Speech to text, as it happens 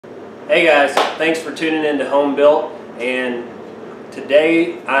Hey guys, thanks for tuning in to Home Built, and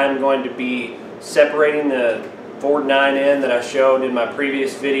today I'm going to be separating the Ford 9N that I showed in my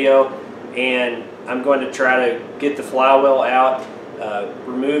previous video, and I'm going to try to get the flywheel out,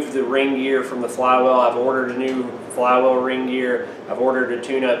 remove the ring gear from the flywheel. I've ordered a new flywheel ring gear. I've ordered a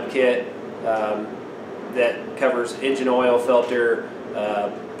tune-up kit that covers engine oil filter,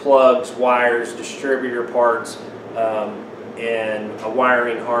 plugs, wires, distributor parts, and a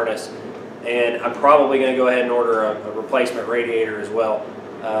wiring harness. And I'm probably going to go ahead and order a replacement radiator as well.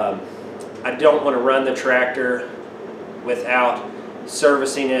 I don't want to run the tractor without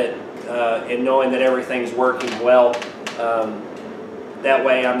servicing it and knowing that everything's working well. That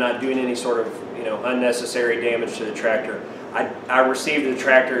way I'm not doing any sort of unnecessary damage to the tractor. I received the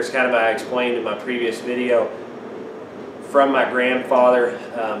tractor, as kind of I explained in my previous video, from my grandfather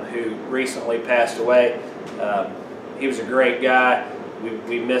who recently passed away. He was a great guy.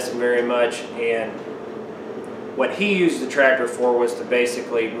 We miss him very much, and what he used the tractor for was to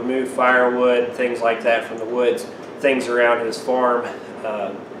basically remove firewood, things like that from the woods, things around his farm.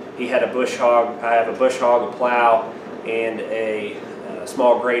 He had a bush hog. I have a bush hog, a plow, and a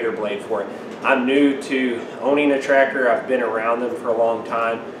small grader blade for it. I'm new to owning a tractor. I've been around them for a long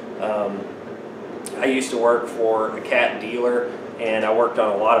time. I used to work for a cat dealer, and I worked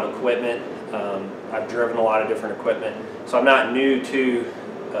on a lot of equipment. I've driven a lot of different equipment, so I'm not new to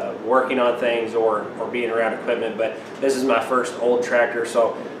working on things or being around equipment, but this is my first old tractor,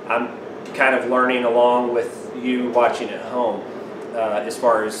 so I'm kind of learning along with you watching at home as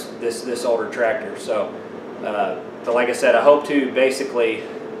far as this older tractor. So, but like I said, I hope to basically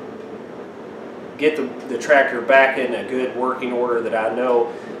get the tractor back in a good working order, that I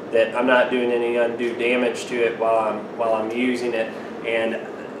know that I'm not doing any undue damage to it while I'm using it. And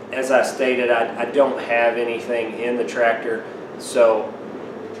as I stated, I don't have anything in the tractor, so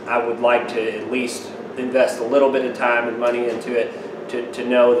I would like to at least invest a little bit of time and money into it to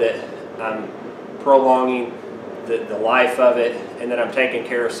know that I'm prolonging the life of it, and that I'm taking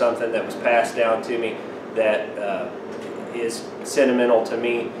care of something that was passed down to me that is sentimental to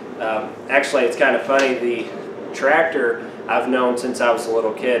me. Actually, it's kind of funny, the tractor I've known since I was a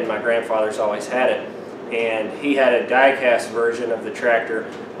little kid. My grandfather's always had it, and he had a die-cast version of the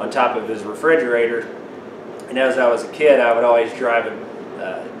tractor on top of his refrigerator, and as I was a kid I would always drive him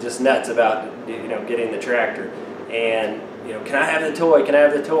just nuts about getting the tractor, and can I have the toy, can I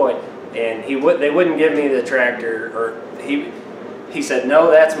have the toy? And they wouldn't give me the tractor, or he said,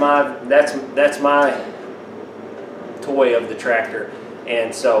 no, that's my toy of the tractor.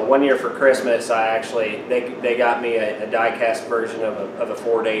 And so one year for Christmas, they got me a die-cast version of a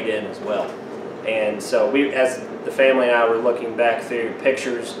Ford 8N as well. And so as the family and I were looking back through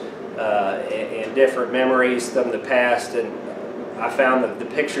pictures and different memories from the past, and I found the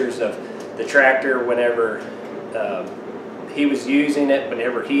pictures of the tractor whenever he was using it,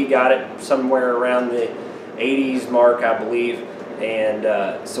 whenever he got it, somewhere around the 80s mark, I believe.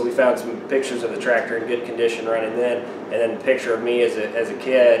 And so we found some pictures of the tractor in good condition running then, and then a picture of me as a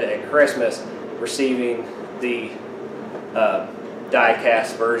kid at Christmas receiving the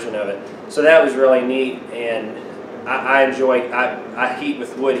die-cast version of it. So that was really neat, and I enjoy. I heat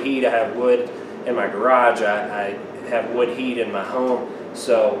with wood heat. I have wood in my garage. I have wood heat in my home.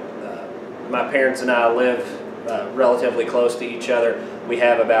 So my parents and I live relatively close to each other. We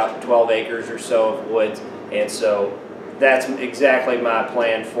have about 12 acres or so of woods, and so that's exactly my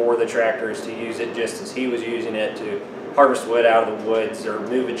plan for the tractor, is to use it just as he was using it, to harvest wood out of the woods or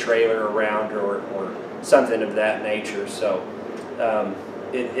move a trailer around or something of that nature. So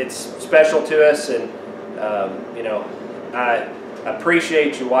it's special to us, and I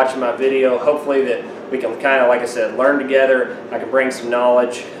appreciate you watching my video. Hopefully that we can kind of, like I said, learn together. I can bring some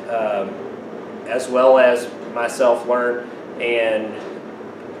knowledge as well as myself learn, and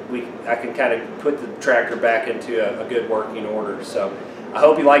I can kind of put the tractor back into a good working order. So I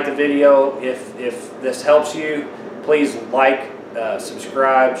hope you like the video. If this helps you, please like,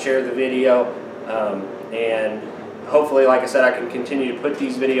 subscribe, share the video, and hopefully, like I said, I can continue to put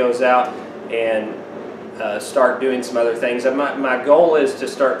these videos out and start doing some other things. My goal is to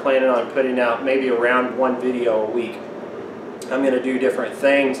start planning on putting out maybe around one video a week. I'm going to do different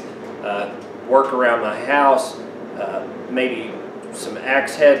things, work around my house, maybe some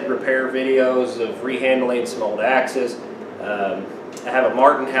axe head repair videos of rehandling some old axes. I have a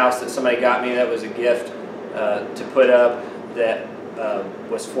Martin house that somebody got me that was a gift to put up, that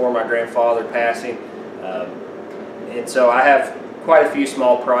was for my grandfather passing. And so I have quite a few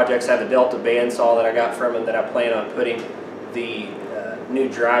small projects. I have a Delta bandsaw that I got from him that I plan on putting the new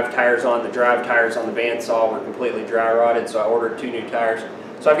drive tires on. The drive tires on the bandsaw were completely dry rotted, so I ordered 2 new tires.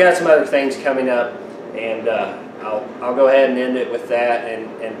 So I've got some other things coming up, and I'll go ahead and end it with that,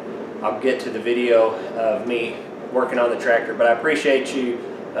 and I'll get to the video of me working on the tractor. But I appreciate you,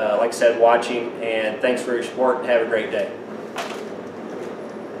 like I said, watching, and thanks for your support, and have a great day.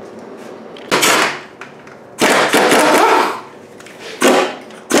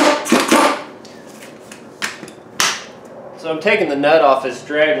 So I'm taking the nut off this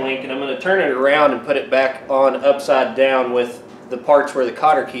drag link, and I'm going to turn it around and put it back on upside down with the parts where the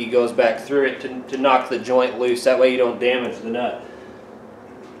cotter key goes back through it to knock the joint loose. That way you don't damage the nut.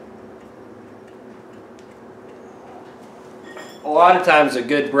 A lot of times a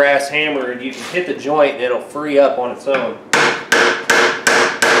good brass hammer, you can hit the joint and it'll free up on its own.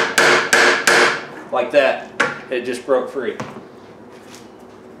 Like that. It just broke free.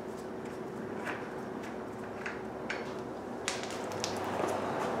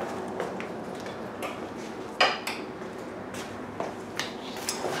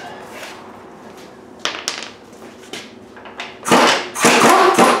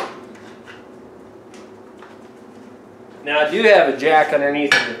 Now I do have a jack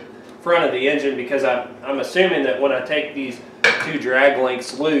underneath the front of the engine because I'm assuming that when I take these two drag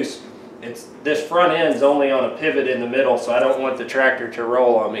links loose, this front end's only on a pivot in the middle, so I don't want the tractor to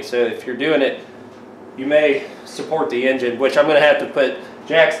roll on me. So if you're doing it, you may support the engine, which I'm going to have to put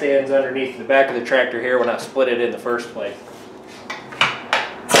jack stands underneath the back of the tractor here when I split it in the first place.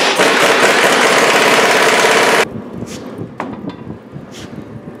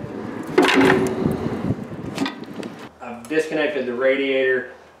 Disconnected the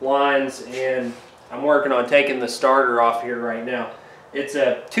radiator lines, and I'm working on taking the starter off here right now. It's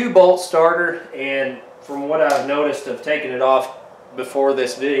a 2-bolt starter, and from what I've noticed of taking it off before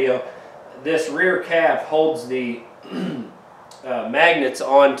this video, this rear cap holds the magnets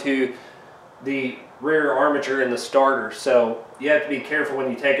onto the rear armature in the starter, so you have to be careful when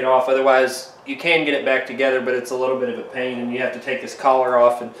you take it off. Otherwise you can get it back together, but it's a little bit of a pain, and you have to take this collar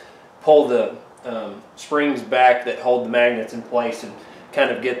off and pull the springs back that hold the magnets in place and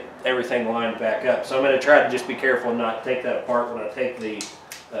kind of get everything lined back up. So I'm going to try to just be careful and not take that apart when I take the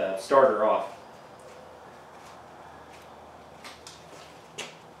starter off.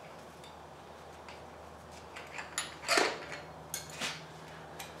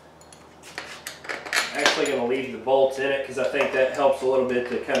 I'm actually going to leave the bolts in it because I think that helps a little bit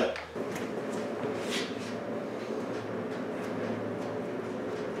to kind of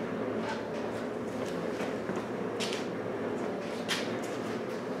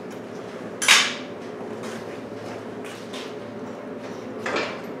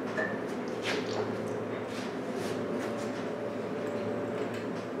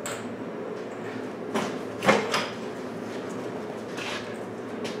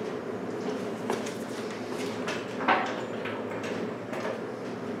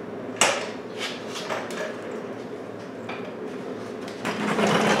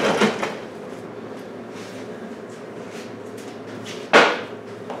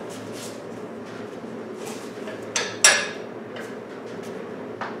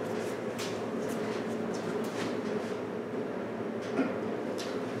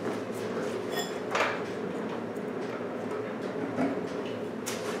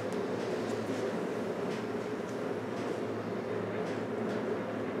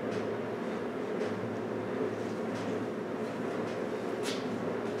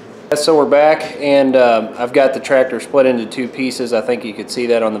So we're back, and I've got the tractor split into 2 pieces. I think you could see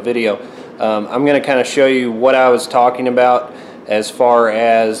that on the video. I'm going to kind of show you what I was talking about as far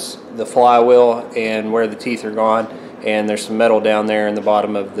as the flywheel and where the teeth are gone, and there's some metal down there in the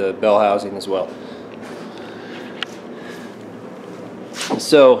bottom of the bell housing as well.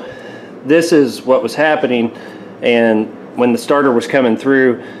 So this is what was happening, and when the starter was coming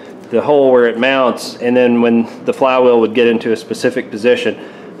through the hole where it mounts, and then when the flywheel would get into a specific position,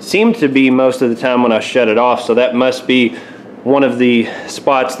 seemed to be most of the time when I shut it off. So that must be one of the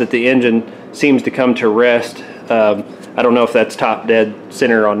spots that the engine seems to come to rest. I don't know if that's top dead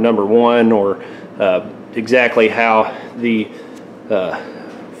center on number 1 or exactly how the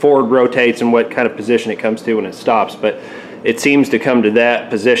forward rotates and what kind of position it comes to when it stops, but it seems to come to that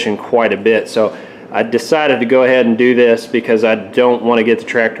position quite a bit. So I decided to go ahead and do this because I don't want to get the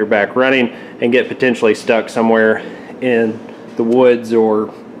tractor back running and get potentially stuck somewhere in the woods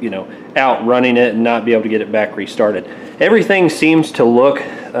or, you know, out running it and not be able to get it back restarted. Everything seems to look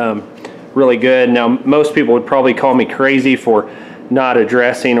really good. Now, most people would probably call me crazy for not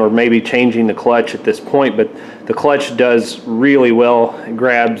addressing or maybe changing the clutch at this point, but the clutch does really well. It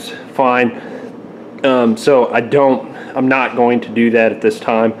grabs fine. So I'm not going to do that at this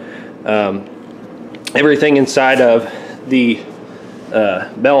time. Everything inside of the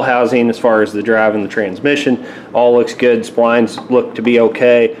bell housing as far as the drive and the transmission. All looks good. Splines look to be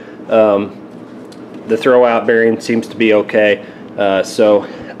okay. The throwout bearing seems to be okay. So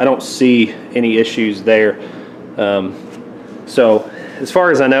I don't see any issues there. So as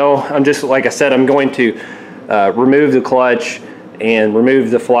far as I know, I'm just, like I said, I'm going to remove the clutch and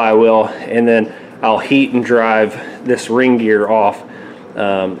remove the flywheel, and then I'll heat and drive this ring gear off.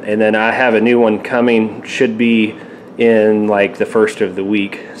 And then I have a new one coming, should be in like the first of the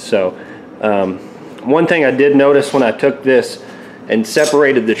week. So one thing I did notice when I took this and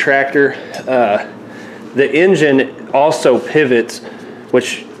separated the tractor, the engine also pivots,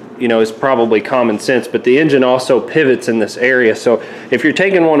 which, you know, is probably common sense, but the engine also pivots in this area. So if you're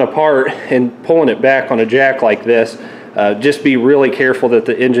taking one apart and pulling it back on a jack like this, just be really careful that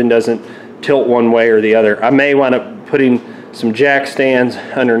the engine doesn't tilt one way or the other. I may wind up putting some jack stands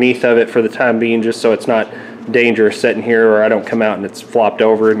underneath of it for the time being, just so it's not dangerous sitting here, or I don't come out and it's flopped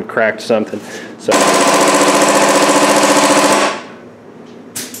over and cracked something. So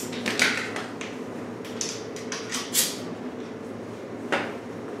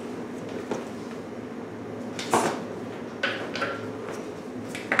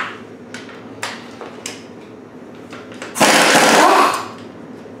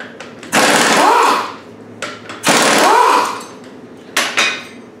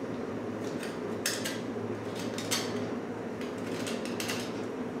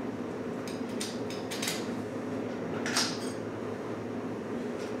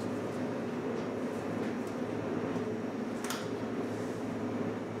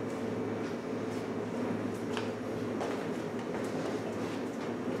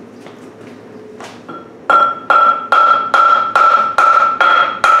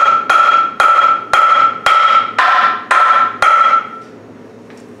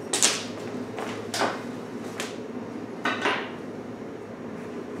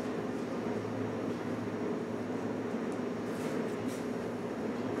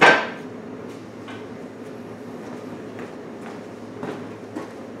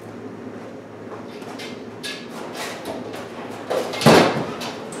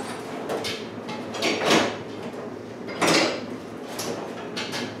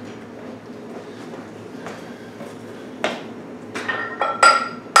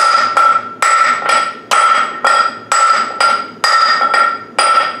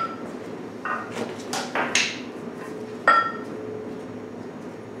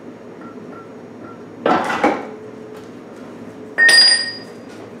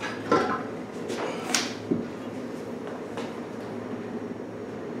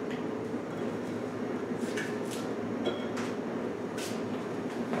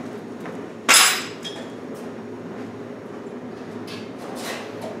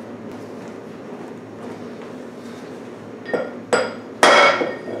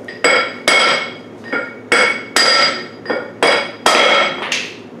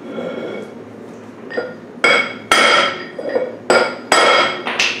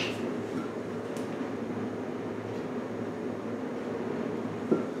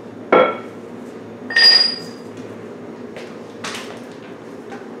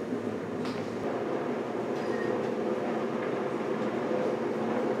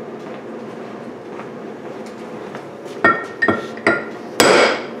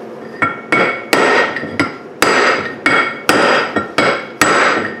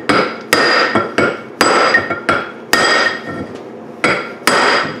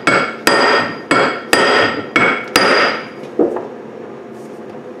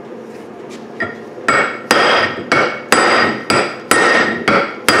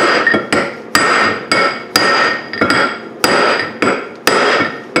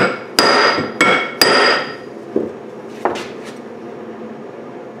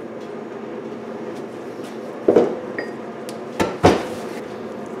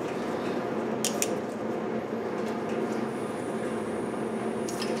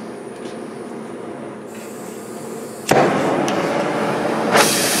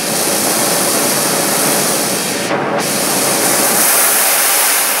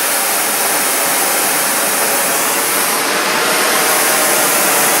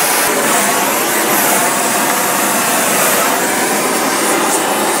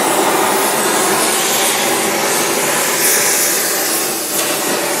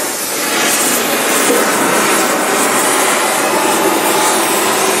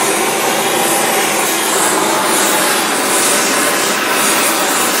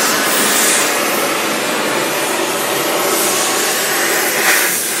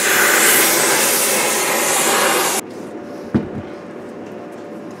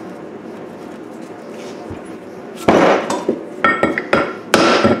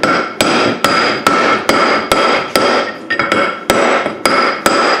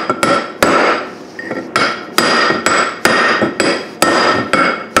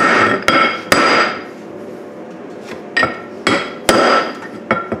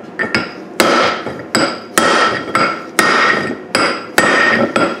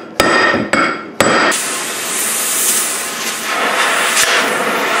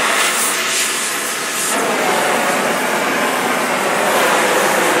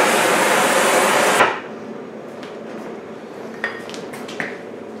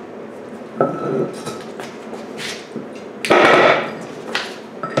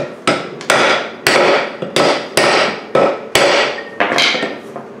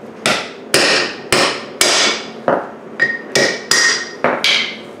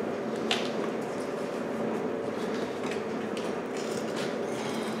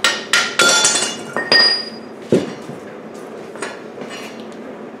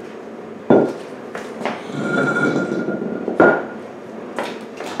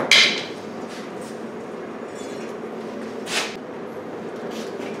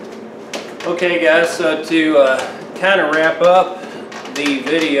Okay guys, so to kind of wrap up the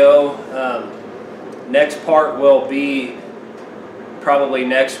video, next part will be probably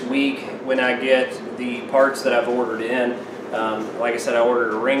next week when I get the parts that I've ordered in. Like I said, I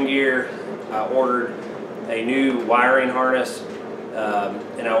ordered a ring gear, I ordered a new wiring harness,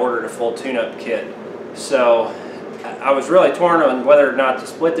 and I ordered a full tune-up kit. So I was really torn on whether or not to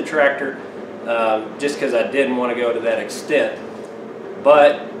split the tractor, just because I didn't want to go to that extent.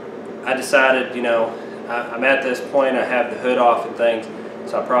 But I decided, you know, I'm at this point, I have the hood off and things,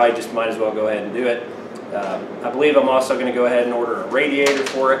 so I probably just might as well go ahead and do it. I believe I'm also going to go ahead and order a radiator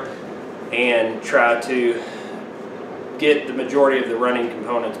for it and try to get the majority of the running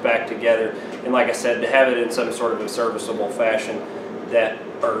components back together, and like I said, to have it in some sort of a serviceable fashion that,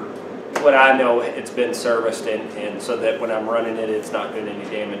 or what I know it's been serviced, and so that when I'm running it, it's not doing any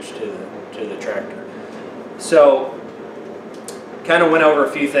damage to the tractor. So kind of went over a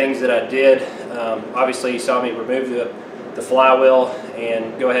few things that I did. Obviously you saw me remove the flywheel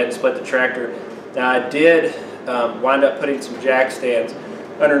and go ahead and split the tractor. Now I did wind up putting some jack stands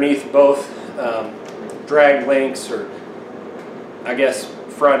underneath both drag links, or I guess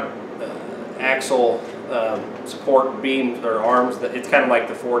front axle support beams or arms. It's kind of like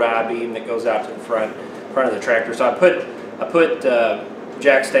the Ford I-beam that goes out to the front of the tractor. So I put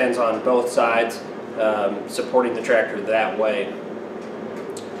jack stands on both sides, supporting the tractor that way.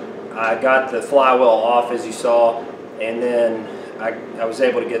 I got the flywheel off, as you saw, and then I was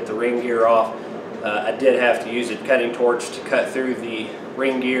able to get the ring gear off. I did have to use a cutting torch to cut through the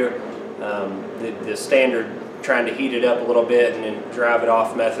ring gear. The standard trying to heat it up a little bit and then drive it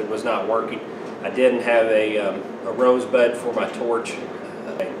off method was not working. I didn't have a rosebud for my torch.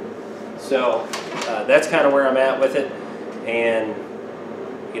 So that's kind of where I'm at with it, and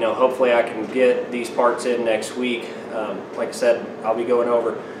you know, hopefully I can get these parts in next week. Like I said, I'll be going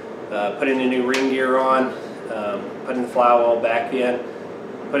over putting a new ring gear on, putting the flywheel back in,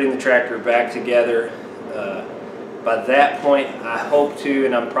 putting the tractor back together. By that point, I hope to,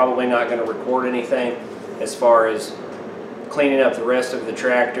 and I'm probably not going to record anything as far as cleaning up the rest of the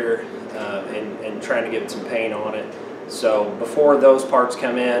tractor and trying to get some paint on it. So before those parts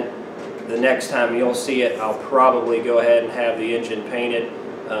come in, the next time you'll see it, I'll probably go ahead and have the engine painted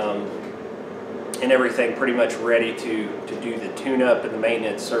and everything pretty much ready to do the tune-up and the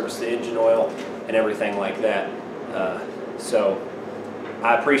maintenance, service the engine oil and everything like that. So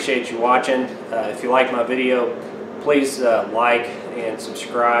I appreciate you watching. If you like my video, please like and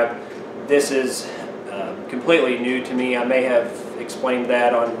subscribe. This is completely new to me. I may have explained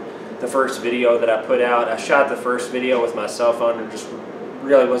that on the first video that I put out. I shot the first video with my cell phone and just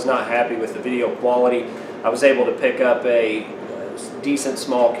really was not happy with the video quality. I was able to pick up a decent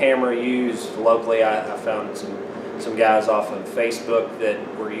small camera used locally. I found some guys off of Facebook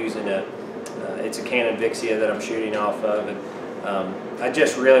that were using it's a Canon Vixia that I'm shooting off of, and I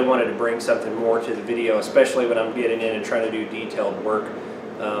just really wanted to bring something more to the video, especially when I'm getting in and trying to do detailed work.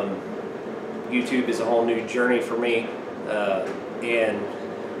 YouTube is a whole new journey for me, and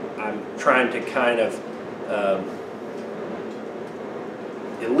I'm trying to kind of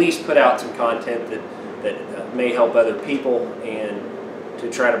at least put out some content that may help other people, and to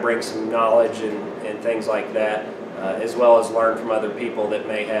try to bring some knowledge and things like that, as well as learn from other people that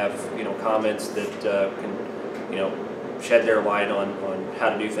may have, you know, comments that can, you know, shed their light on how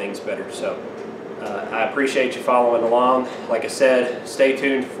to do things better. So I appreciate you following along. Like I said, stay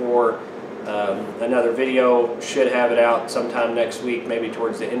tuned for another video. Should have it out sometime next week, maybe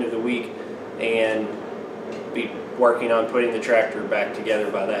towards the end of the week, and be working on putting the tractor back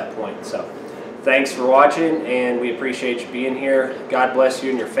together by that point. So thanks for watching, and we appreciate you being here. God bless you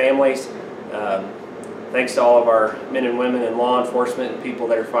and your families. Thanks to all of our men and women in law enforcement and people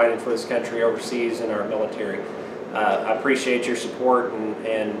that are fighting for this country overseas in our military. I appreciate your support,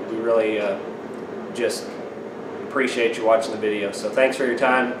 and we really just appreciate you watching the video. So thanks for your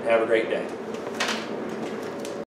time. Have a great day.